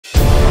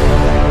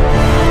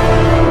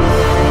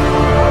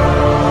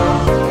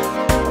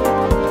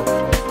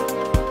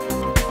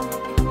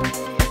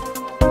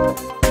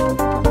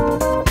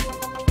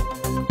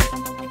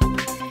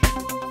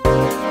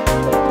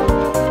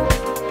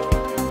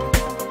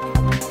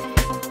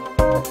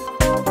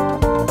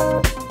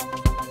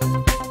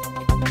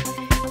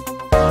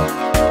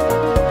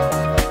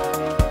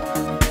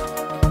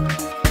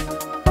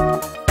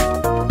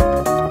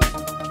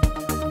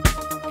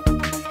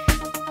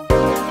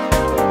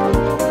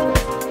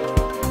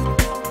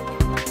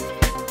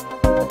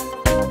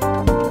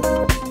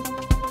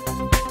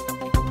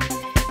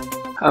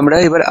আমরা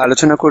এবার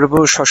আলোচনা করব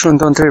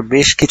শ্বসনতন্ত্রের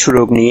বেশ কিছু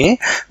রোগ নিয়ে।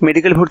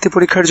 মেডিকেল ভর্তি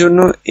পরীক্ষার জন্য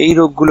এই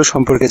রোগগুলো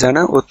সম্পর্কে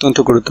জানা অত্যন্ত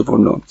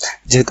গুরুত্বপূর্ণ,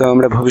 যেহেতু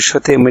আমরা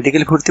ভবিষ্যতে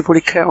মেডিকেল ভর্তি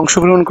পরীক্ষায়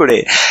অংশগ্রহণ করে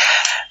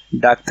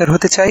ডাক্তার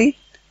হতে চাই।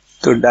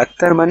 তো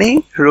ডাক্তার মানেই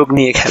রোগ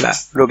নিয়ে খেলা,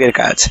 রোগের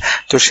কাজ।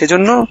 তো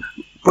সেজন্য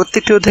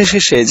প্রত্যেকটি অধ্যায়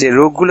শেষে যে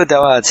রোগগুলো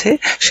দেওয়া আছে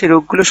সেই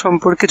রোগগুলো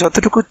সম্পর্কে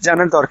যতটুকু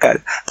জানার দরকার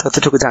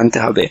ততটুকু জানতে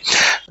হবে।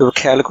 তো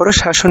খেয়াল করো,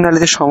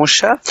 শ্বাসনালীদের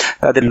সমস্যা,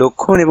 তাদের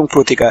লক্ষণ এবং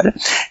প্রতিকার।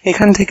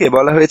 এখান থেকে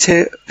বলা হয়েছে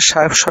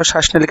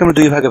শ্বাসনালীকে আমরা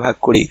দুই ভাগে ভাগ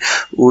করি,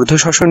 ঊর্ধ্ব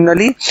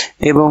শ্বসননালী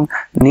এবং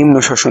নিম্ন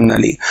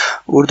শ্বসননালী।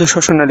 ঊর্ধ্ব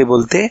শ্বসননালী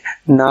বলতে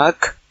নাক,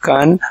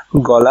 কান,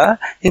 গলা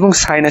এবং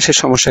সাইনাসের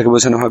সমস্যাকে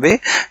বোঝানো হবে।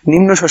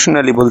 নিম্ন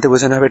শ্বসননালী বলতে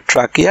বোঝানো হবে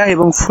ট্রাকিয়া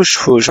এবং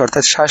ফুসফুস,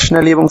 অর্থাৎ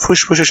শ্বাসনালী এবং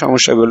ফুসফুসের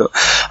সমস্যাগুলো।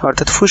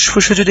 অর্থাৎ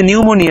ফুসফুসে যদি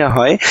নিউমোনিয়া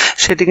হয়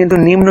সেটি কিন্তু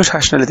নিম্ন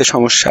শ্বাসনালীতে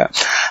সমস্যা,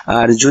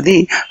 আর যদি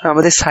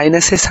আমাদের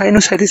সাইনাসে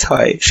সাইনোসাইটিস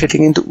হয় সেটি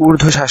কিন্তু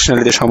ঊর্ধ্ব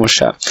শ্বাসনালীতে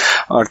সমস্যা।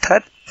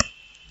 অর্থাৎ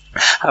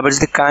আবার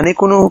যদি কানে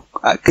কোনো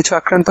কিছু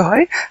আক্রান্ত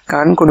হয়,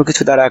 কান কোনো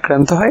কিছু দ্বারা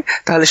আক্রান্ত হয়,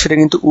 তাহলে সেটা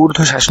কিন্তু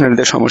ঊর্ধ্ব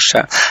শ্বাসনালীতে সমস্যা।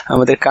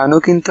 আমাদের কানও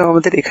কিন্তু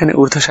আমাদের এখানে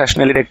ঊর্ধ্ব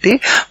শ্বাসনালীর একটি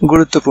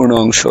গুরুত্বপূর্ণ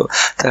অংশ।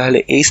 তাহলে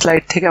এই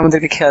স্লাইড থেকে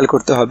আমাদেরকে খেয়াল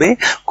করতে হবে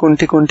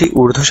কোনটি কোনটি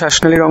ঊর্ধ্ব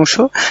শ্বাসনালীর অংশ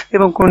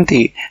এবং কোনটি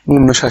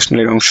নিম্ন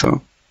শ্বাসনালীর অংশ।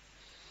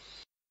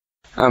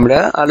 আমরা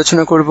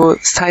আলোচনা করব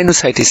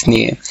সাইনোসাইটিস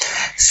নিয়ে।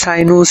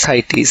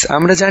 সাইনোসাইটিস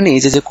আমরা জানি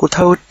যে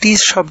কোথাও টিস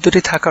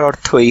শব্দটি থাকার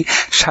অর্থই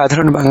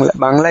সাধারণ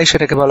বাংলায়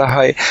সেটাকে বলা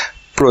হয়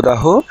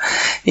প্রদাহ।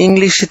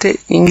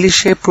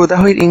 ইংলিশে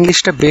প্রদাহের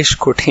ইংলিশটা বেশ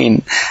কঠিন।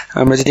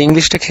 আমরা যদি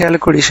ইংলিশটা খেয়াল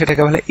করি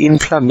সেটাকে বলা হয়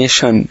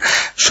ইনফ্লামেশন।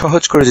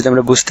 সহজ করে যদি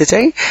আমরা বুঝতে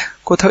চাই,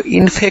 কোথাও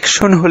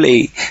ইনফেকশন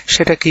হলেই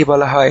সেটাকে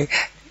বলা হয়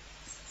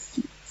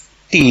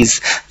টিস।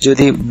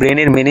 যদি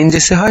ব্রেনের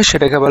মেনিনজেসে হয়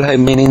সেটাকে বলা হয়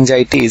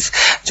মেনিনজাইটিস।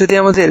 যদি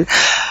আমাদের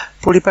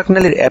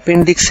পরিপাকনালীর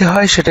অ্যাপেন্ডিক্সে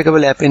হয় সেটাকে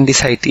বলে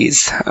অ্যাপেন্ডিসাইটিস।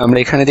 আমরা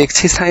এখানে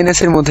দেখছি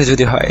সাইনাসের মধ্যে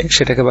যদি হয়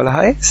সেটাকে বলা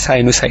হয়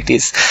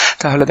সাইনোসাইটিস।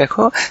 তাহলে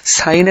দেখো,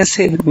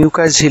 সাইনাসের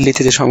মিউকাস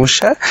ঝিল্লিতে যে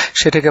সমস্যা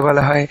সেটাকে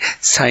বলা হয়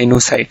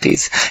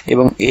সাইনোসাইটিস।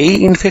 এবং এই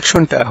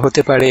ইনফেকশনটা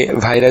হতে পারে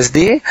ভাইরাস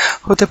দিয়ে,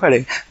 হতে পারে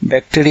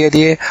ব্যাকটেরিয়া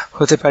দিয়ে,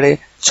 হতে পারে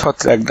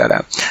ছত্রাক দ্বারা।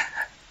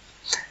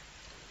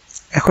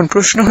 এখন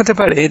প্রশ্ন হতে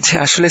পারে যে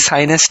আসলে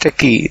সাইনাসটা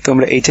কি?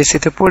 তোমরা এইচএসসি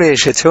তে পড়ে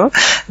এসেছো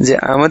যে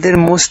আমাদের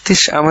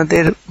মস্তিষ্ক,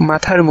 আমাদের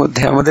মাথার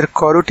মধ্যে, আমাদের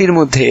করোটির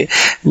মধ্যে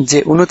যে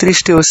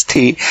 29টি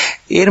অস্থি,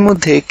 এর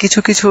মধ্যে কিছু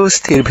কিছু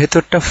অস্থির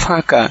ভেতরটা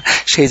ফাঁকা,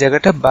 সেই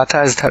জায়গাটা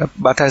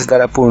বাতাস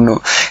দ্বারা পূর্ণ,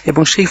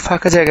 এবং সেই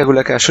ফাঁকা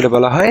জায়গাগুলোকে আসলে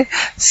বলা হয়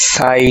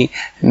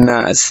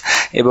সাইনাস।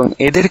 এবং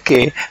এদেরকে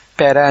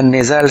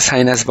প্যারানেজাল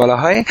সাইনাস বলা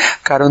হয়,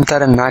 কারণ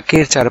তারা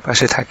নাকের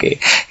চারপাশে থাকে।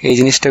 এই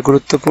জিনিসটা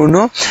গুরুত্বপূর্ণ।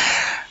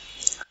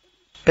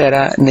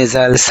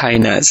 প্যারানেজাল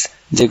সাইনাস,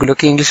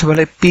 যেগুলোকে ইংলিশে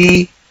বলে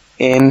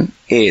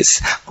PNS,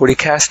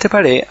 পরীক্ষায় আসতে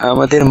পারে।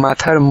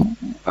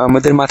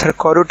 আমাদের মাথার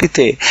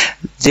করোটিতে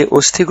যে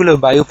অস্থিগুলো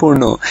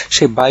বায়ুপূর্ণ,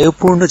 সেই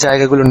বায়ুপূর্ণ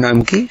জায়গাগুলোর নাম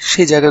কি?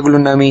 সেই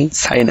জায়গাগুলোর নামই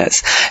সাইনাস।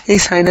 এই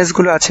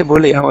সাইনাসগুলো আছে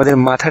বলে আমাদের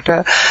মাথাটা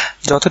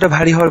যতটা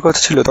ভারী হওয়ার কথা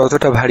ছিল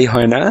ততটা ভারী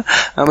হয় না,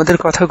 আমাদের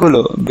কথাগুলো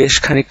বেশ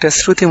খানিকটা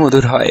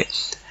শ্রুতিমধুর হয়,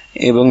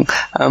 এবং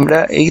আমরা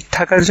এই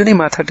থাকার জন্যই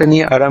মাথাটা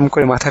নিয়ে আরাম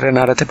করে মাথাটা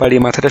নাড়াতে পারি,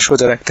 মাথাটা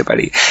সোজা রাখতে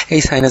পারি।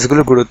 এই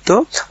সাইনাসগুলোর গুরুত্ব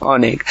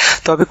অনেক।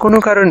 তবে কোনো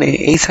কারণে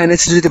এই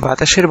সাইনাস যদি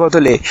বাতাসের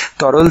বদলে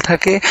তরল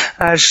থাকে,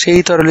 আর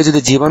সেই তরলে যদি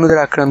জীবাণুদের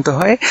আক্রান্ত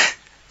হয়,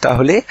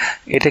 তাহলে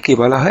এটা কি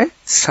বলা হয়?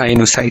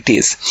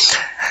 সাইনোসাইটিস।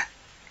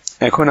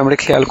 এখন আমরা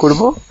খেয়াল করব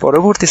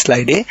পরবর্তী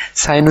স্লাইডে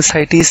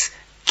সাইনোসাইটিস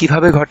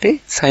কিভাবে ঘটে,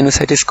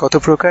 সাইনোসাইটিস কত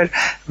প্রকার,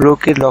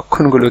 রোগের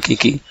লক্ষণগুলো কি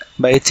কি,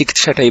 বা এর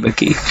চিকিৎসাটাই বা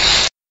কি।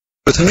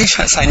 প্রথমে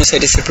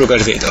সাইনোসাইটিসের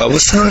প্রকারভেদ।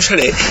 অবস্থান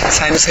অনুসারে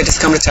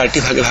সাইনোসাইটিসকে আমরা 4টি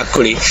ভাগে ভাগ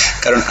করি,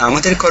 কারণ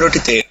আমাদের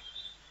করোটিতে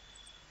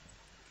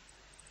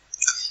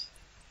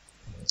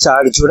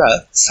 4 জোড়া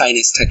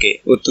সাইনাস থাকে।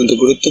 অত্যন্ত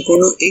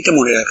গুরুত্বপূর্ণ এইটা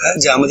মনে রাখা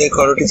যে আমাদের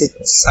করোটিতে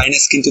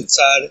সাইনাস কিন্তু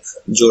 4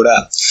 জোড়া।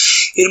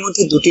 এর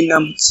মধ্যে 2টির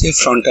নাম হচ্ছে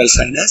ফ্রন্টাল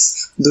সাইনাস,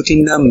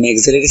 2টির নাম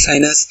ম্যাক্সিলারি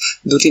সাইনাস,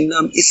 2টির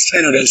নাম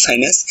স্ফেনোইডাল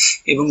সাইনাস,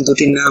 এবং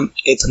 2টির নাম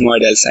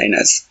ethmoidal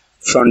sinus.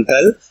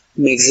 Frontal,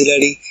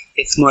 maxillary,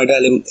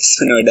 ethmoidal এবং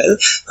স্ফেনোইডাল।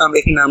 আমরা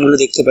এখানে নামগুলো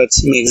দেখতে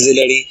পাচ্ছি,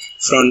 ম্যাক্সিলারি,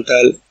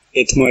 ফ্রন্টাল,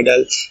 এথময়েডাল।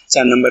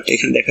 4 নাম্বারটা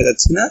এখানে দেখা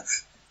যাচ্ছে না,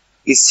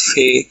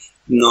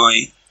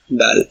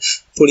 স্ফেনোইডাল।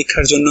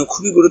 পরীক্ষার জন্য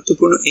খুবই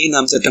গুরুত্বপূর্ণ এই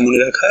নাম 4টা মনে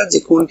রাখা, যে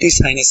কোনটি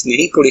সাইনাস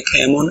নেই,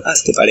 পরীক্ষায় এমন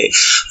আসতে পারে।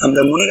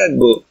 আমরা মনে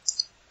রাখবো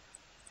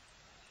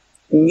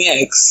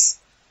ম্যাক্স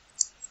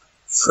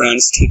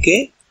ফ্রান্স থেকে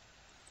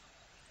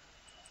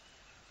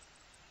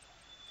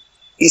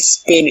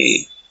স্পেনে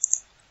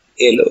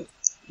এলো,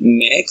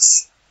 ম্যাক্স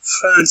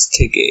ফ্রান্স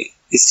থেকে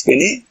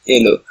স্পেনে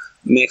এলো।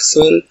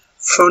 Maxwell,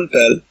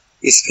 frontal,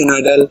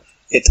 স্ফেনোইডাল,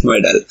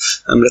 ethmoidal.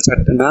 আমরা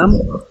 4টা নাম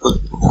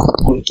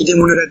গুরুত্ব দিয়ে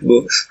মনে রাখবো,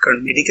 কারণ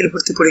মেডিকেল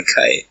ভর্তি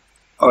পরীক্ষায়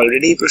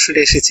অলরেডি এই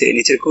প্রশ্নটা এসেছে,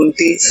 নিচের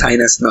কোনটি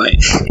সাইনাস নয়?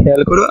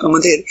 খেয়াল করো,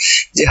 আমাদের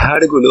যে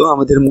হাড়গুলো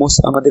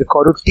আমাদের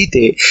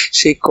করোটিতে,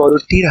 সেই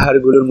করোটির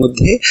হাড়গুলোর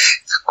মধ্যে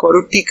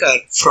করোটি কার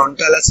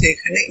ফ্রন্টাল আছে,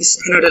 এখানে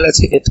স্ফিনোইডাল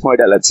আছে,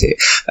 এথময়েডাল আছে,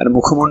 আর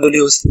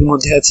মুখমণ্ডলীয় অস্থির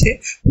মধ্যে আছে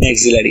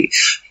ম্যাক্সিলারি।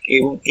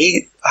 এবং এই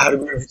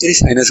হাড়গুলোর ভিতরে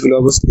সাইনাস গুলো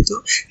অবস্থিত।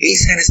 এই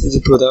সাইনাস যদি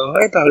প্রদাহ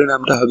হয় তাহলে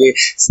নামটা হবে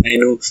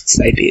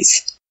সাইনোসাইটিস।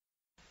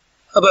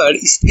 আবার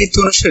স্থায়িত্ব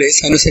অনুসারে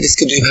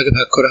সাইনোসাইটিসকে দুই ভাগে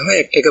ভাগ করা হয়।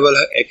 একটাকে বলা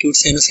হয় অ্যাকিউট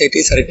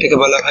সাইনোসাইটিস, আর একটাকে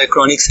বলা হয়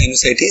ক্রনিক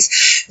সাইনোসাইটিস।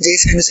 যে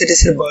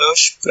সাইনোসাইটিসের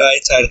বয়স প্রায়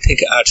 4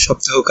 থেকে 8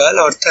 সপ্তাহ কাল,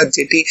 অর্থাৎ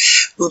যেটি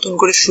নতুন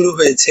করে শুরু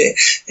হয়েছে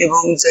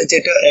এবং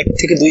যেটা 1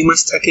 থেকে 2 মাস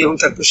থাকে এবং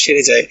তারপর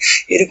সেরে যায়,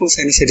 এরকম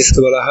সাইনোসাইটিসকে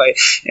বলা হয়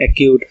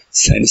অ্যাকিউট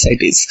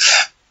সাইনোসাইটিস।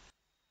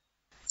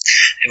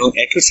 এবং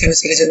অ্যাকিউট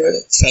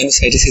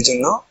সাইনোসাইটিসের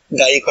জন্য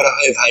দায়ী করা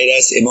হয়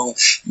ভাইরাস এবং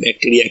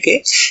ব্যাকটেরিয়াকে।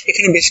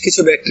 এখানে বেশ কিছু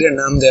ব্যাকটেরিয়ার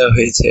নাম দেওয়া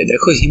হয়েছে।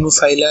 দেখো,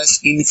 হিমোফাইলাস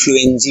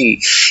ইনফ্লুয়েঞ্জি।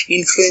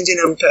 ইনফ্লুয়েঞ্জি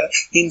নামটা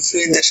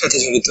ইনফ্লুয়েঞ্জার সাথে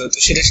জড়িত, তো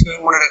সেটা সবাই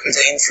মনে রাখা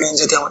যায়।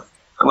 ইনফ্লুয়েঞ্জাতে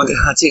আমাদের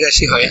হাঁচি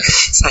কাশি হয়,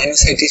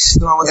 সাইনোসাইটিস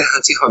আমাদের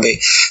হাঁচি হবে,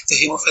 তো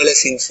হিমোফাইলাস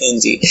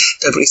ইনফ্লুয়েঞ্জি।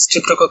 তারপর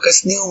স্ট্রেপ্টোকক্কাস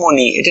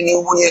নিউমোনি, এটা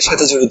নিউমোনিয়ার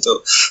সাথে জড়িত।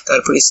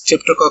 তারপর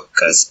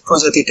স্ট্রেপ্টোকক্কাস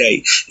প্রজাতিটাই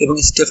এবং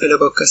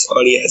স্টেফিলোকক্কাস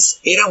অরিয়াস,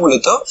 এরা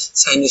মূলত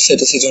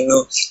সাইনোসাইটিসের জন্য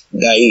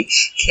দায়ী।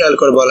 খেয়াল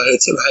করে বলা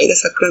হয়েছে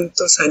ভাইরাস আক্রান্ত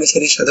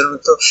সাইনোসাইটিস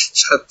সাধারণত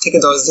 7 থেকে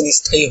 10 দিন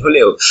স্থায়ী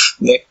হলেও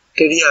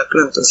ব্যাকটেরিয়া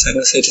আক্রান্ত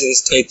সাইনোসাইটিসের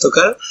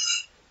স্থায়িত্বকাল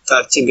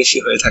তার চেয়ে বেশি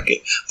হয়ে থাকে।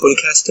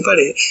 পরীক্ষা আসতে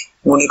পারে,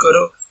 মনে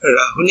করো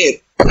রাহুলের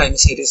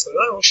সাইনোসাইটিস হলো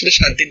এবং সেটা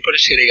 7 দিন পরে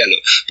সেরে গেল,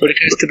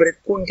 পরীক্ষা আসতে পারে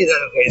কোনটি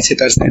দ্বারা হয়েছে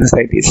তার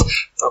সাইনোসাইটিস?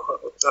 তখন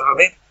উত্তর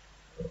হবে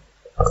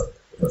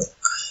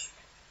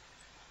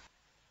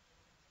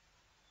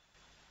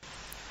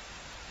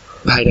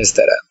ভাইরাস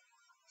দ্বারা।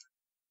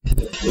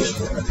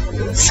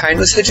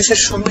 সাইনোসাইটিসের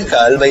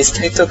সময়কাল বা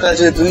স্থায়িত্বকাল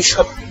যদি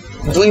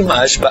 2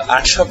 মাস বা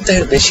 8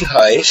 সপ্তাহের বেশি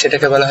হয়,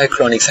 সেটাকে বলা হয়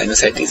ক্রনিক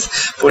সাইনোসাইটিস।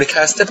 পরীক্ষা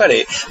আসতে পারে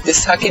যে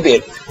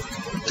সাকিবের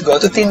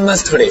গত 3 মাস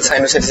ধরে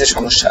সাইনোসাইটিসের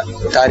সমস্যা,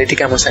 তার এটি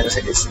কেমন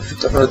সাইনোসাইটিস?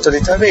 তখন উত্তর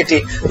দিতে হবে এটি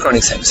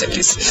ক্রনিক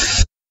সাইনোসাইটিস।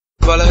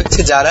 বলা হচ্ছে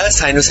যারা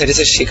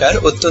সাইনোসাইটিসের শিকার,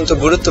 অত্যন্ত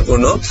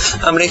গুরুত্বপূর্ণ।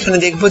 আমরা এখানে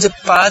দেখবো যে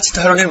 5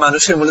 ধরনের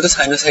মানুষের মূলত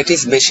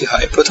সাইনোসাইটিস বেশি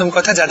হয়। প্রথম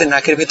কথা, যাদের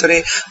নাকের ভিতরে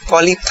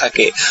পলিপ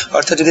থাকে,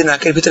 অর্থাৎ যদি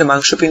নাকের ভিতরে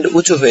মাংসপিণ্ড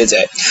উঁচু হয়ে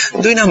যায়।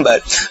 2 নাম্বার,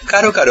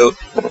 কারো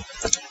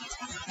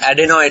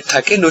অ্যাডেনয়েড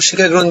থাকে,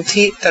 লসিকা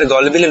গ্রন্থি, তার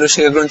গলবিলে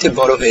লসিকা গ্রন্থি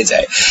বড় হয়ে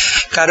যায়।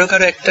 কারো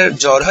একটা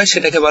জ্বর হয়,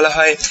 সেটাকে বলা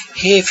হয়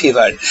হে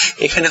ফিভার।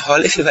 এখানে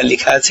হলে ফিভার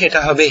লেখা আছে, এটা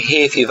হবে হে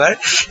ফিভার।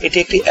 এটি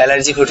একটি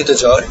অ্যালার্জি ঘটিত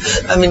জ্বর।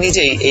 আমি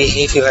নিজেই এই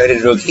হে ফিভারের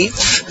রোগী।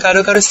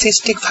 কারো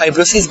সিস্টিক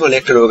ফাইব্রোসিস বলে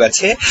একটা রোগ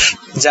আছে,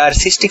 যার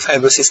সিস্টিক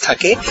ফাইব্রোসিস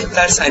থাকে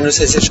তার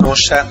সাইনোসাইটিসের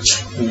সমস্যা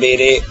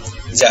বেড়ে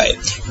যায়।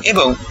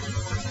 এবং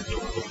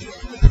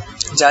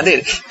যাদের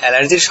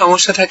অ্যালার্জির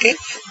সমস্যা থাকে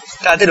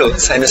তাদেরও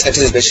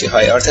সাইনোসাইটিস বেশি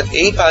হয়। অর্থাৎ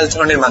এই 5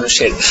 ধরনের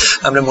মানুষের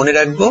আমরা মনে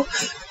রাখবো: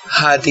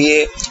 হা দিয়ে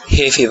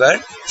হে ফিভার,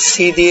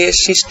 সি দিয়ে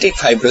সিস্টিক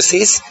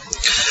ফাইব্রোসিস,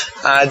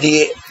 আ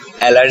দিয়ে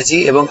অ্যালার্জি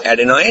এবং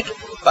অ্যাডেনয়েড,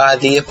 পা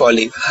দিয়ে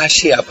পলিপ,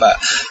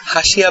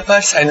 হাসি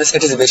আপার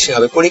সাইনোসাইটিস বেশি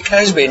হবে। পরীক্ষা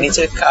আসবে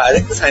নিচের কার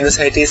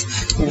সাইনোসাইটিস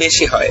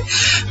বেশি হয়।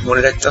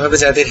 মনে রাখতে হবে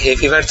যাদের হে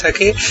ফিভার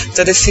থাকে,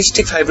 যাদের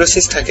সিস্টিক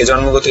ফাইব্রোসিস থাকে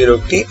জন্মগত এই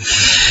রোগটি,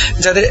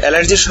 যাদের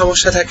অ্যালার্জির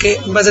সমস্যা থাকে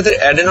বা যাদের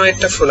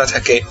অ্যাডেনয়েডটা ফোলা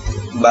থাকে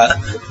বা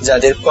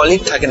যাদের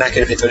পলিপ থাকে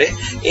নাকের ভিতরে,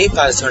 এই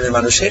 5 ধরনের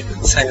মানুষের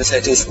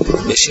সাইনোসাইটিস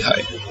বেশি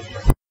হয়।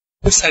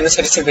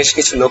 সাইনোসাইটিসের বেশ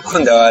কিছু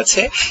লক্ষণ দেওয়া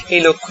আছে।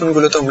 এই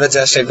লক্ষণগুলো তোমরা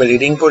জাস্ট একবার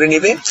রিডিং করে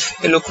নিবে।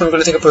 এই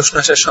লক্ষণগুলো থেকে প্রশ্ন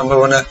আসার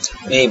সম্ভাবনা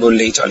নেই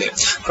বললেই চলে।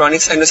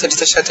 ক্রনিক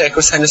সাইনোসাইটিসের সাথে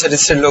অ্যাকিউট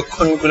সাইনোসাইটিসের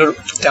লক্ষণগুলোর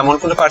তেমন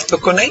কোনো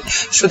পার্থক্য নাই,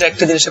 শুধু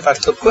একটা জিনিসের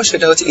পার্থক্য,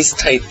 সেটা হচ্ছে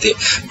স্থায়িত্বে।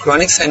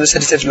 ক্রনিক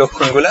সাইনোসাইটিসের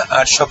লক্ষণগুলো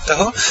 8 সপ্তাহ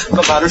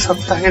বা 12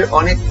 সপ্তাহের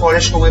অনেক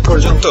পরের সময়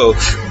পর্যন্ত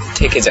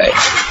থেকে যায়।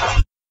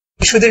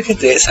 শিশুদের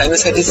ক্ষেত্রে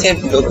সাইনোসাইটিসের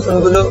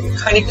লক্ষণগুলো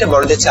খানিকটা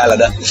বড়দের চেয়ে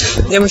আলাদা।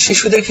 যেমন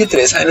শিশুদের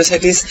ক্ষেত্রে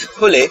সাইনোসাইটিস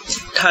হলে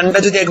ঠান্ডা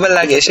যদি একবার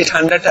লাগে, সেই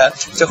ঠান্ডাটা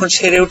যখন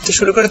সেরে উঠতে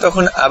শুরু করে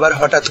তখন আবার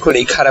হঠাৎ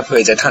করেই খারাপ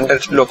হয়ে যায়, ঠান্ডার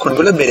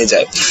লক্ষণগুলো বেড়ে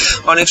যায়।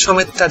 অনেক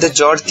সময় তাদের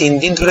জ্বর 3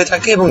 দিন ধরে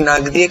থাকে এবং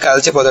নাক দিয়ে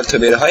কালচে পদার্থ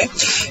বের হয়,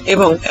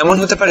 এবং এমন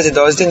হতে পারে যে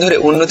 10 দিন ধরে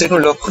উন্নতির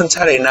কোনো লক্ষণ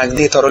ছাড়াই নাক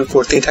দিয়ে তরল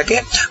পড়তেই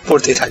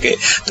থাকে।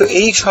 তো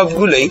এই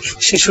সবগুলোই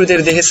শিশুদের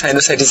দেহে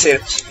সাইনোসাইটিসের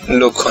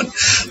লক্ষণ।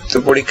 তো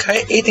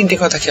পরীক্ষায় এই 3টি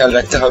কথা খেয়াল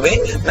রাখতে হবে: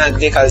 নাক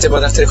দিয়ে কালচে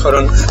পদার্থের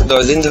ক্ষরণ,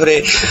 10 দিন ধরে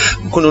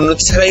কোন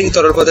উন্নতি ছাড়াই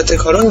তরল পদার্থের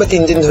ক্ষরণ বা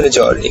 3 দিন ধরে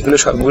জ্বর, এগুলো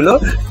সবগুলো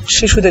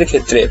শিশুদের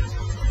ক্ষেত্রে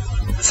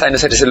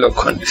সাইনোসাইটিসের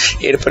লক্ষণ।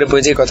 এরপরে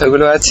বই যে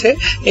কথাগুলো আছে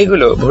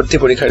এগুলো ভর্তি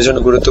পরীক্ষার জন্য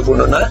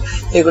গুরুত্বপূর্ণ না,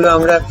 এগুলো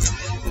আমরা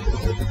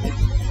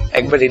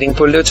একবার রিডিং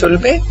পড়লেও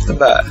চলবে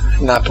বা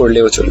না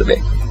পড়লেও চলবে।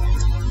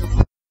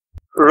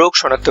 রোগ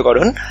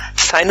শনাক্তকরণ।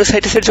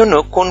 সাইনোসাইটিসের জন্য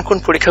কোন কোন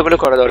পরীক্ষাগুলো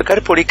করা দরকার?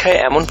 পরীক্ষায়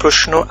এমন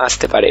প্রশ্ন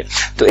আসতে পারে,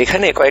 তো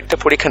এখানে কয়েকটা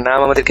পরীক্ষার নাম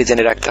আমাদেরকে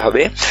জেনে রাখতে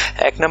হবে।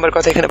 1 নম্বর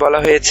কথা এখানে বলা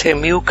হয়েছে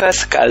মিউকাস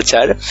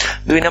কালচার,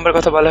 2 নম্বর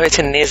কথা বলা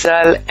হয়েছে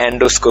নেজাল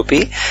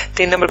অ্যান্ডোস্কোপি,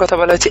 3 নম্বর কথা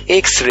বলা হয়েছে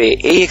এক্স রে।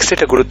 এই এক্স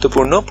রেটা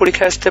গুরুত্বপূর্ণ,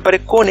 পরীক্ষা আসতে পারে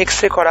কোন এক্স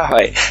রে করা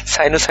হয়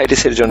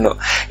সাইনোসাইটিসের জন্য।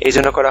 এই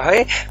জন্য করা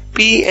হয়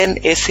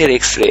পিএনএস এর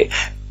এক্স রে,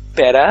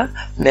 প্যারা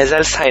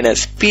নেজাল সাইনাস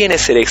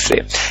পিএনএস এর এক্স রে।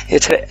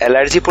 এছাড়া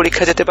অ্যালার্জি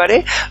পরীক্ষা যেতে পারে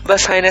বা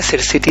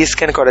সাইনাসের সিটি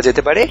স্ক্যান করা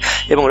যেতে পারে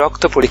এবং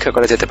রক্ত পরীক্ষা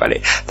করা যেতে পারে।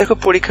 দেখো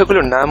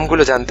পরীক্ষাগুলোর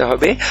নামগুলো জানতে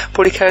হবে।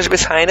 পরীক্ষা আসবে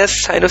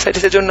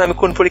সাইনোসাইটিসের জন্য আমি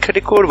কোন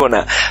পরীক্ষাটি করব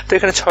না, তো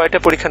এখানে 6টা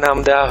পরীক্ষা নাম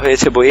দেওয়া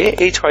হয়েছে বইয়ে।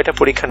 এই 6টা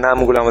পরীক্ষার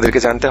নামগুলো আমাদেরকে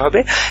জানতে হবে।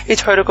 এই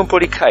 6 রকম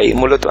পরীক্ষাই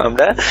মূলত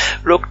আমরা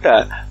রোগটা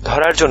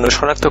ধরার জন্য,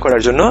 শনাক্ত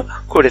করার জন্য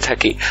করে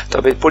থাকি।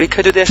 তবে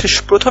পরীক্ষা যদি আসে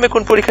প্রথমে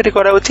কোন পরীক্ষাটি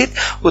করা উচিত,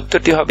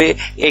 উত্তরটি হবে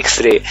এক্স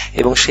রে।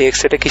 এবং সেই এক্স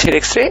রেটা কিসের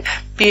এক্স রে?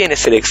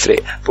 পিএনএস এর এক্স রে।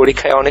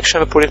 পরীক্ষায় অনেক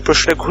সময়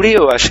প্রশ্নটা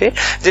ঘুরিয়েও আসে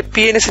যে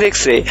পিএনএস এর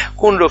এক্স রে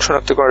কোন রোগ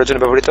শনাক্ত করার জন্য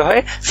ব্যবহৃত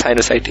হয়?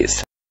 সাইনোসাইটিস।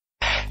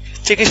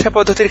 চিকিৎসা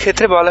পদ্ধতির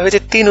ক্ষেত্রে বলা হয়েছে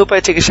 3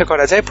 উপায়ে চিকিৎসা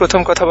করা যায়।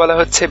 প্রথম কথা বলা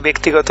হচ্ছে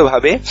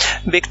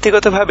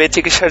ব্যক্তিগতভাবে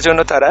চিকিৎসার জন্য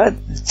তারা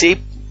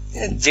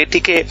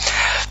যেটিকে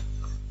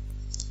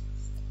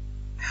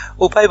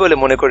উপায় বলে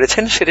মনে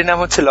করেছেন সেটির নাম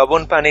হচ্ছে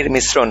লবণ পানির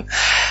মিশ্রণ।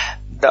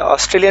 The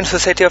Australian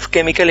society of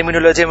chemical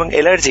immunology এবং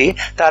অ্যালার্জি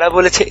তারা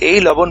বলেছে এই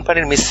লবণ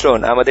পানির মিশ্রণ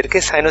আমাদেরকে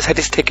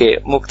সাইনোসাইটিস থেকে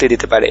মুক্তি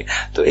দিতে পারে।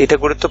 তো এটা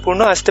গুরুত্বপূর্ণ।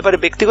 আসতে পারে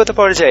ব্যক্তিগত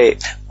পর্যায়ে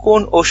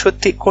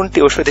কোনটি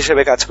ওষুধ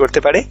হিসেবে কাজ করতে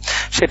পারে,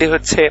 সেটি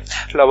হচ্ছে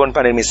লবণ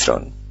পানির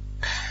মিশ্রণ।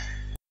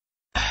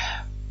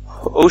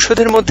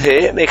 ঔষধের মধ্যে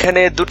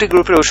এখানে 2টি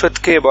গ্রুপের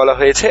ঔষধকে বলা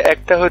হয়েছে।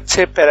 একটা হচ্ছে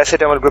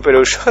প্যারাসিটামল গ্রুপের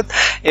ঔষধ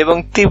এবং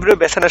তীব্র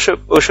ব্যথানাশক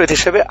ঔষধ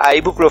হিসেবে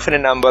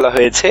আইবুপ্রোফেনের নাম বলা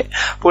হয়েছে।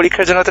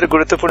 পরীক্ষার জন্য তার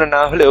গুরুত্বপূর্ণ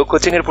না হলেও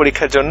কোচিং এর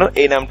পরীক্ষার জন্য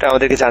এই নামটা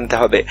আমাদেরকে জানতে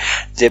হবে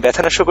যে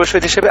ব্যথানাশক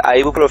ঔষধ হিসেবে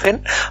আইবুপ্রোফেন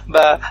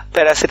বা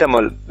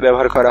প্যারাসিটামল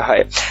ব্যবহার করা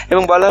হয়।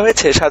 এবং বলা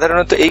হয়েছে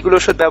সাধারণত এইগুলো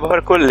ওষুধ ব্যবহার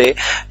করলে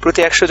প্রতি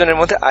 100 জনের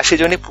মধ্যে 80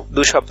 জনই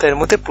 2 সপ্তাহের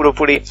মধ্যে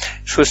পুরোপুরি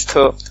সুস্থ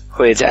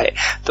হয়ে যায়।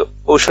 তো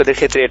ঔষধের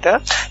ক্ষেত্রে এটা।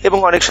 এবং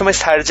অনেক সময়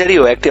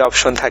সার্জারিও একটি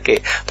অপশন থাকে।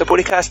 তো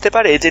পরীক্ষা আসতে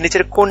পারে যে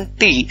নিচের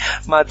কোনটি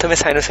মাধ্যমে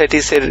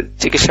সাইনোসাইটিসের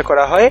চিকিৎসা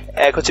করা হয়।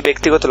 1 হচ্ছে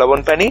ব্যক্তিগত লবণ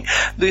পানি,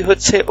 2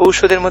 হচ্ছে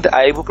ঔষধের মধ্যে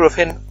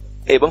আইবুপ্রোফেন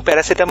এবং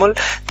প্যারাসিটামল,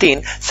 3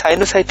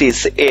 সাইনোসাইটিস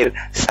এর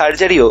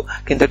সার্জারিও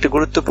কিন্তু একটি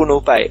গুরুত্বপূর্ণ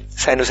উপায়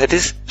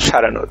সাইনোসাইটিস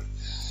সারানোর।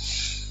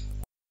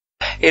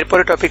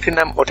 এরপরে টপিকটির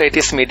নাম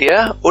ওটাইটিস মিডিয়া।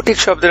 ওটিক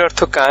শব্দের অর্থ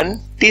কান,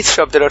 টিস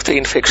শব্দের অর্থ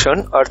ইনফেকশন,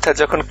 অর্থাৎ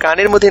যখন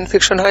কানের মধ্যে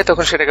ইনফেকশন হয়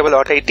তখন সেটাকে বলে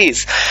ওটাইটিস।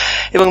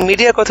 এবং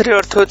মিডিয়া কথাটির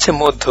অর্থ হচ্ছে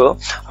মধ্য,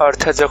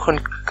 অর্থাৎ যখন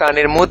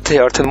কানের মধ্যে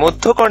অর্থাৎ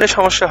মধ্যকর্ণের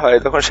সমস্যা হয়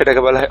তখন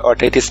সেটাকে বলা হয়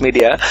ওটাইটিস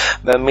মিডিয়া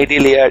বা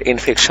মিডিল ইয়ার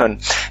ইনফেকশন।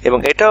 এবং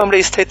এটাও আমরা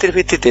স্থায়িত্বের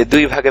ভিত্তিতে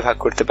 2 ভাগে ভাগ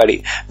করতে পারি।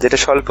 যেটা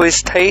স্বল্প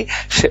স্থায়ী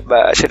বা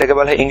সেটাকে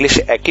বলা হয়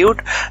ইংলিশে অ্যাকিউট,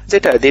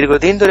 যেটা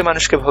দীর্ঘদিন ধরে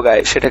মানুষকে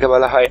ভোগায় সেটাকে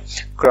বলা হয়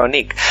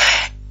ক্রনিক।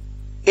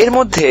 এর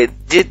মধ্যে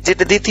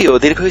যেটা দ্বিতীয়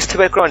দীর্ঘস্থায়ী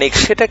বা ক্রনিক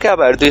সেটাকে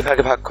আবার 2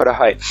 ভাগে ভাগ করা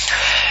হয়।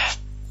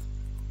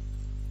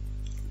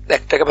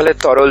 একটাকে বলা হয়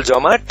তরল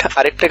জমাট,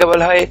 আরেকটাকে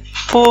বলা হয়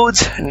পুজ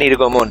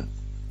নির্গমন।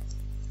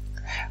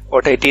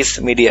 ওটাইটিস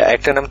মিডিয়া,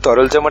 একটা নাম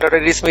তরল জমাট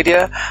ওটাইটিস মিডিয়া,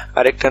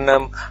 আরেকটার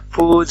নাম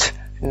পুজ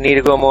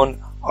নির্গমন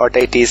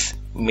ওটাইটিস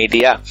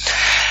মিডিয়া।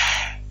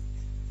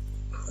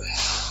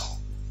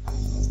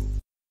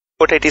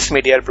 ওটাইটিস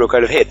মিডিয়ার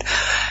প্রকারভেদ।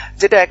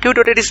 যেটা অ্যাকিউট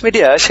ওটাইটিস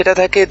মিডিয়া সেটা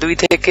থাকে 2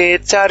 থেকে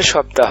 4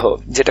 সপ্তাহ,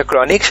 যেটা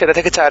ক্রনিক সেটা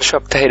থেকে 4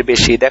 সপ্তাহের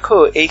বেশি। দেখো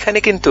এইখানে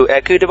কিন্তু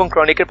অ্যাকিউট এবং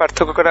ক্রনিকের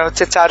পার্থক্য করা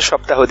হচ্ছে 4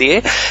 সপ্তাহ দিয়ে।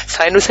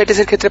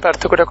 সাইনোসাইটিসের ক্ষেত্রে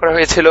পার্থক্যটা করা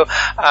হয়েছিল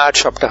 8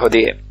 সপ্তাহ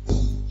দিয়ে।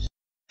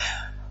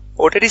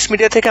 ওটাইটিস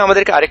মিডিয়া থেকে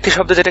আমাদেরকে আরেকটি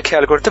শব্দ যেটা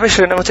খেয়াল করতে হবে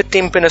সেটার নাম হচ্ছে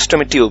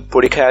টিম্পেনোস্টমি টিউব।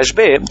 পরীক্ষায়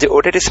আসবে যে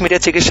ওটাইটিস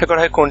মিডিয়া চিকিৎসা করা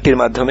হয় কোনটির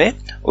মাধ্যমে,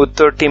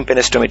 উত্তর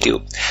টিম্পেনোস্টমি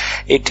টিউব।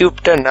 এই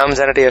টিউবটার নাম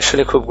জানাটাই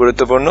আসলে খুব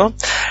গুরুত্বপূর্ণ।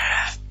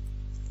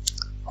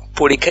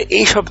 পরীক্ষায়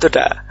এই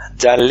শব্দটা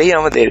জানলেই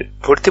আমাদের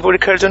ভর্তি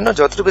পরীক্ষার জন্য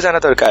যতটুকু জানা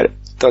দরকার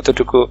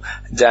ততটুকু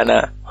জানা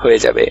হয়ে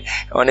যাবে।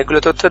 অনেকগুলো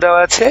তথ্য দেওয়া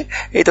আছে,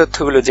 এই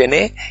তথ্যগুলো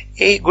জেনে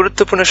এই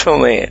গুরুত্বপূর্ণ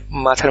সময়ে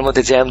মাথার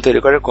মধ্যে জ্যাম তৈরি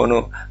করার কোনো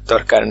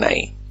দরকার নাই।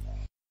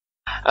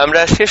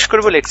 আমরা শেষ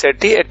করব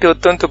লেকচারটি একটি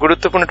অত্যন্ত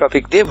গুরুত্বপূর্ণ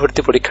টপিক দিয়ে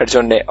ভর্তি পরীক্ষার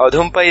জন্য,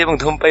 অধূমপায়ী এবং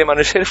ধূমপায়ী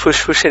মানুষের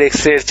ফুসফুসের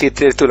এক্স-রে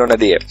চিত্রের তুলনা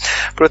দিয়ে।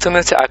 প্রথমে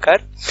হচ্ছে আকার।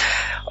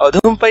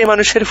 অধূমপায়ী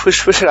মানুষের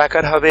ফুসফুসের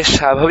আকার হবে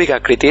স্বাভাবিক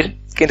আকৃতির,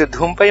 কিন্তু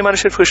ধূমপায়ী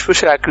মানুষের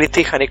ফুসফুসের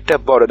আকৃতি খানিকটা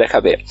বড়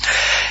দেখাবে।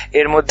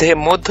 এর মধ্যে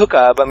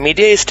মধ্যকা বা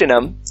মিডিয়া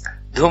স্টেনাম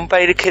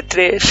ধূমপায়ীর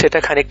ক্ষেত্রে সেটা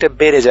খানিকটা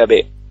বেড়ে যাবে,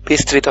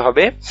 বিস্তৃত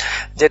হবে,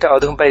 যেটা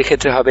অধূমপায়ীর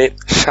ক্ষেত্রে হবে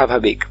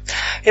স্বাভাবিক।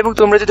 এবং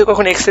তোমরা যদি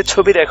কখন এক্স-রে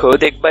ছবি দেখো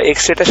দেখবা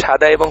এক্স-রেটা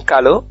সাদা এবং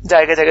কালো,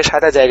 জায়গায় জায়গায়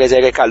সাদা, জায়গায়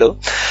জায়গায় কালো।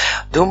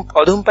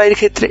 অধূমপায়ীর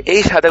ক্ষেত্রে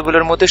এই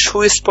সাদাগুলোর মধ্যে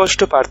সুস্পষ্ট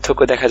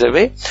পার্থক্য দেখা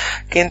যাবে,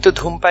 কিন্তু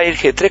ধূমপায়ীর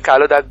ক্ষেত্রে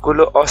কালো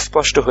দাগগুলো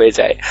অস্পষ্ট হয়ে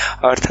যায়,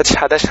 অর্থাৎ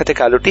সাদার সাথে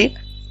কালোটি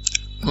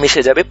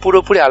মিশে যাবে,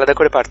 পুরোপুরি আলাদা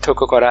করে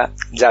পার্থক্য করা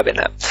যাবে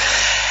না।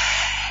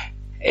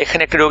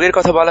 এখানে একটা রোগের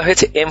কথা বলা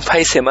হয়েছে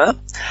এমফাইসেমা।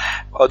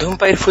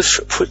 অধূমপায়ীর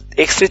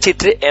এক্স-রে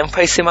চিত্রে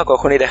এমফাইসেমা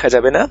কখনোই দেখা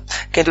যাবে না,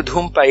 কিন্তু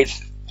ধূমপায়ীর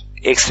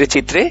এক্স-রে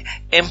চিত্রে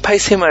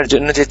এমফাইসেমার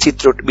জন্য যে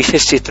চিত্র,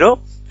 বিশেষ চিত্র,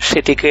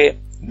 সেটিকে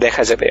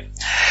দেখা যাবে।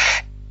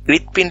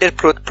 হৃৎপিণ্ডের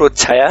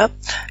প্রচ্ছায়া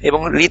এবং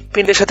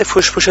হৃৎপিণ্ডের সাথে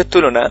ফুসফুসের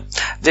তুলনা,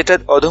 যেটা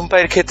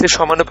অধূমপায়ীর ক্ষেত্রে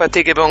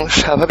সমানুপাতিক এবং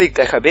স্বাভাবিক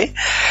দেখাবে,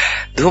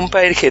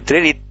 ধূমপায়ীর ক্ষেত্রে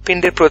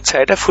হৃৎপিণ্ডের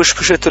প্রচ্ছায়াটা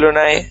ফুসফুসের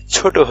তুলনায়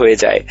ছোট হয়ে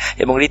যায়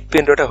এবং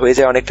হৃৎপিণ্ডটা হয়ে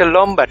যায় অনেকটা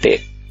লম্বাটে।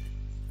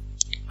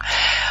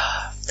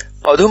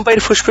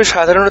 অধমপায়ীর ফুসফুস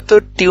সাধারণত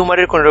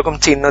টিউমারের কোন রকম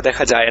চিহ্ন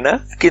দেখা যায় না,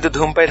 কিন্তু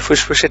ধূমপায়ীর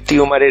ফুসফুসে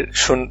টিউমারের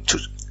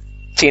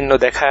চিহ্ন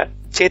দেখা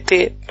যেতে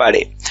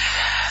পারে।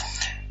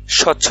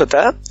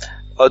 স্বচ্ছতা,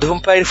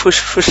 অধমপায়ীর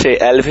ফুসফুসে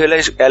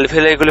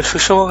অ্যালভিওলাইগুলো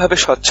সুষমভাবে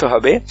স্বচ্ছ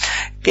হবে,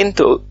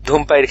 কিন্তু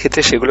ধূমপায়ীর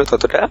ক্ষেত্রে সেগুলো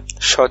ততটা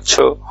স্বচ্ছ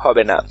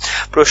হবে না।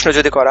 প্রশ্ন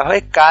যদি করা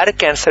হয় কার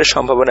ক্যান্সারের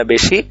সম্ভাবনা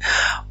বেশি,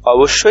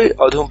 অবশ্যই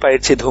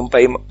অধমপায়ীর চেয়ে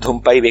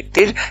ধূমপায়ী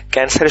ব্যক্তির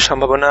ক্যান্সারের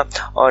সম্ভাবনা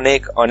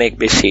অনেক অনেক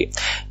বেশি।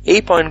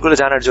 এই পয়েন্টগুলো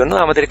জানার জন্য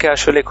আমাদেরকে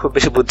আসলে খুব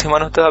বেশি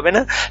বুদ্ধিমান হতে হবে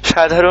না,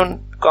 সাধারণ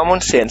কমন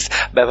সেন্স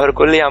ব্যবহার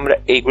করলে আমরা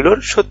এইগুলোর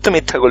সত্য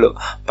মিথ্যাগুলো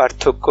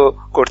পার্থক্য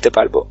করতে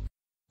পারবো।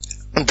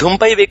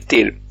 ধূমপায়ী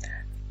ব্যক্তির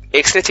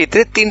এক্স-রে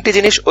চিত্রে 3টি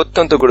জিনিস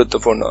অত্যন্ত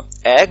গুরুত্বপূর্ণ।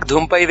 1,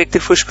 ধূমপায়ী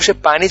ব্যক্তির ফুসফুসে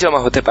পানি জমা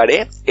হতে পারে,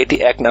 এটি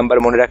 1 নাম্বার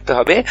মনে রাখতে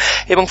হবে,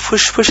 এবং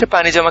ফুসফুসে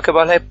পানি জমাকে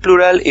বলা হয়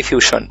প্লুরাল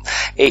ইফিউশন।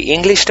 এই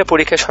ইংলিশটা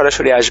পরীক্ষায়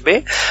সরাসরি আসবে।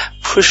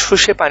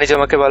 ফুসফুসে পানি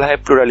জমাকে বলা হয়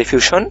প্লুরাল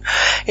ইফিউশন।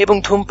 এবং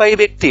ধূমপায়ী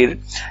ব্যক্তির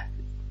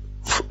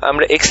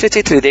আমরা এক্স-রে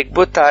চিত্রে দেখব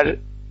তার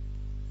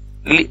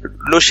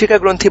লসিকা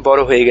গ্রন্থি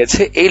বড় হয়ে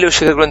গেছে। এই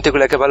লসিকা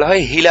গ্রন্থিগুলোকে বলা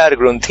হয় হিলার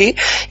গ্রন্থি,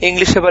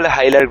 ইংলিশে বলে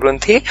হাইলার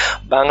গ্রন্থি,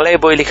 বাংলায়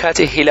বই লেখা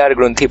আছে হিলার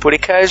গ্রন্থি।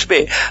 পরীক্ষায় আসবে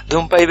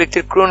ধূমপায়ী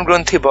ব্যক্তির ক্রোন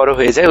গ্রন্থি বড়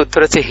হয়ে যায়,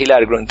 উত্তর হচ্ছে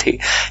হিলার গ্রন্থি।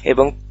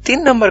 এবং 3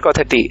 নম্বর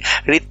কথাটি,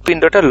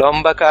 হৃৎপিণ্ডটা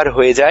লম্বাকার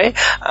হয়ে যায়।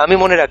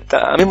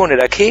 আমি মনে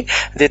রাখি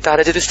যে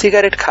তারা যদি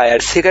সিগারেট খায়,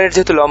 আর সিগারেট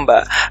যেহেতু লম্বা,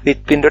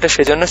 হৃৎপিণ্ডটা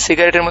সেজন্য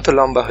সিগারেটের মতো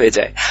লম্বা হয়ে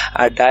যায়,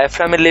 আর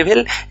ডায়াফ্রামের লেভেল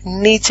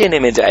নিচে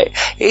নেমে যায়।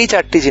 এই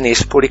 4টি জিনিস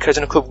পরীক্ষার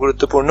জন্য খুব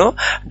গুরুত্বপূর্ণ।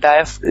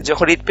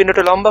 যখন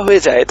হৃৎপিণ্ডটা লম্বা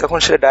হয়ে যায় তখন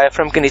সেটা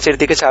ডায়াফ্রামকে নিচের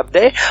দিকে চাপ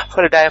দেয়,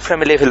 ফলে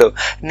ডায়াফ্রামের লেভেলও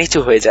নিচু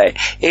হয়ে যায়।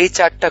 এই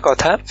 4টা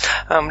কথা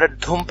আমরা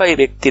ধূমপায়ী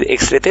ব্যক্তির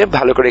এক্স-রেতে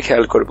ভালো করে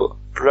খেয়াল করব।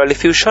 প্লুরাল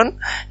ইফিউশন,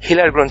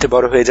 হিলার গ্রন্থি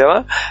বড় হয়ে যাওয়া,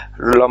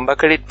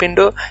 লম্বাকার হৃৎপিণ্ড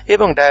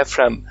এবং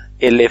ডায়াফ্রাম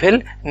এর লেভেল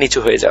নিচু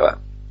হয়ে যাওয়া।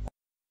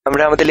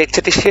 আমরা আমাদের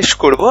লেকচারটি শেষ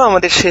করব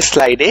আমাদের শেষ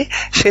স্লাইডে।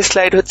 শেষ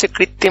স্লাইড হচ্ছে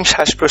কৃত্রিম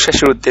শ্বাস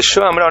প্রশ্বাসের উদ্দেশ্য।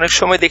 আমরা অনেক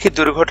সময় দেখি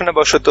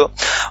দুর্ঘটনাবশত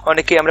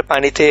অনেকে আমরা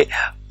পানিতে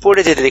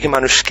পড়ে যেতে দেখি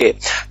মানুষকে,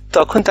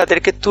 তখন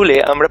তাদেরকে তুলে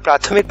আমরা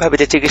প্রাথমিকভাবে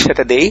যে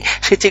চিকিৎসাটা দেই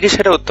সেই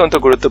চিকিৎসাটা অত্যন্ত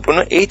গুরুত্বপূর্ণ।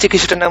 এই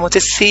চিকিৎসাটার নাম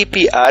হচ্ছে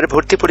সিপিআর।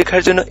 ভর্তি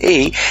পরীক্ষার জন্য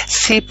এই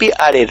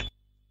সিপিআর এর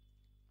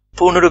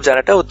পূর্ণরূপ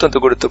জানাটা অত্যন্ত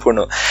গুরুত্বপূর্ণ।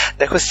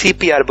 দেখো,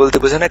 সিপিআর বলতে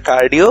বোঝানো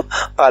কার্ডিও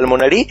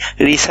পালমোনারি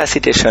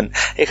রিসাসিটেশন।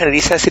 এখানে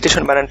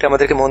রিসাসিটেশন বানানটি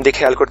আমাদেরকে মন দিয়ে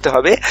খেয়াল করতে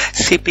হবে।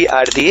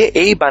 সিপিআর দিয়ে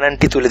এই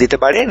বানানটি তুলে দিতে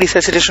পারে,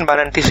 রিসাসিটেশন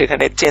বানানটি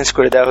সেখানে চেঞ্জ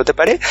করে দেওয়া হতে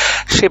পারে।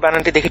 সেই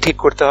বানানটি দেখে ঠিক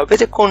করতে হবে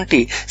যে কোনটি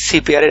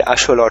সিপিআর এর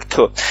আসল অর্থ।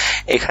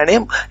 এখানে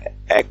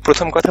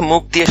প্রথম কথা,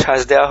 মুখ দিয়ে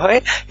শ্বাস দেওয়া হয়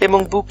এবং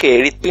বুকে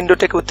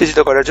হৃৎপিণ্ডটাকে উত্তেজিত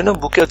করার জন্য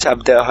বুকেও চাপ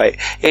দেওয়া হয়।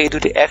 এই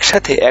দুটি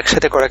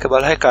একসাথে করাকে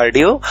বলা হয়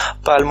কার্ডিও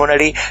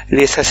পালমোনারি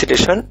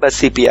রিসাসিটেশন বা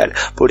সিপিআর।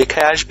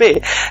 পরীক্ষায় আসবে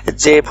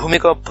যে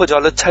ভূমিকম্প,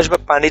 জলোচ্ছ্বাস বা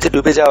পানিতে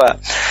ডুবে যাওয়া,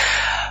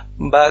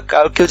 বা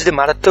কেউ যদি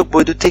মারাত্মক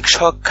বৈদ্যুতিক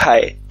শক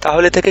খায়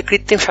তাহলে তাকে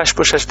কৃত্রিম শ্বাস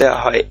প্রশ্বাস দেওয়া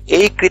হয়।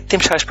 এই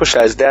কৃত্রিম শ্বাস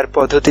প্রশ্বাস দেওয়ার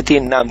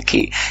পদ্ধতিটির নাম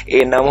কি?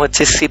 এর নাম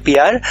হচ্ছে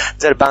সিপিআর,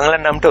 যার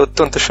বাংলার নামটা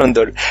অত্যন্ত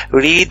সুন্দর,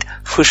 হৃদ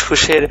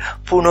ফুসফুসের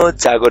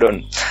পুনঃজাগরণ।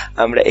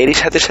 আমরা এরই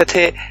সাথে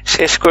সাথে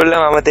শেষ করলাম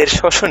আমাদের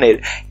শ্বসনের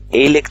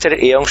এই লেকচারের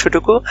এই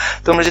অংশটুকু।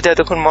 তোমরা যদি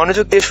এতক্ষণ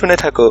মনোযোগ দিয়ে শুনে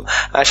থাকো,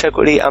 আশা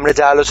করি আমরা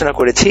যা আলোচনা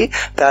করেছি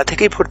তা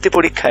থেকেই ভর্তি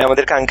পরীক্ষায়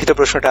আমাদের কাঙ্ক্ষিত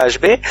প্রশ্নটা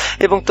আসবে,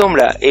 এবং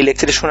তোমরা এই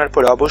লেকচারে শোনার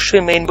পরে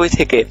অবশ্যই মেইন বই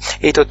থেকে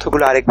এই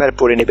তথ্যগুলো আরেকবার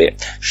পড়ে নেবে।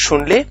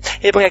 শুনলে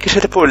এবং একই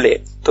সাথে পড়লে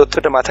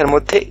তথ্যটা মাথার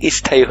মধ্যে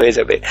স্থায়ী হয়ে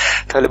যাবে।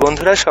 তাহলে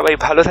বন্ধুরা, সবাই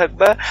ভালো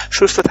থাকবা,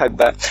 সুস্থ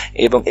থাকবা,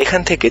 এবং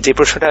এখান থেকে যে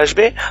প্রশ্নটা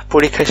আসবে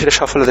পরীক্ষায় সেটা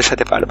সফলতার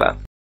সাথে পারবা।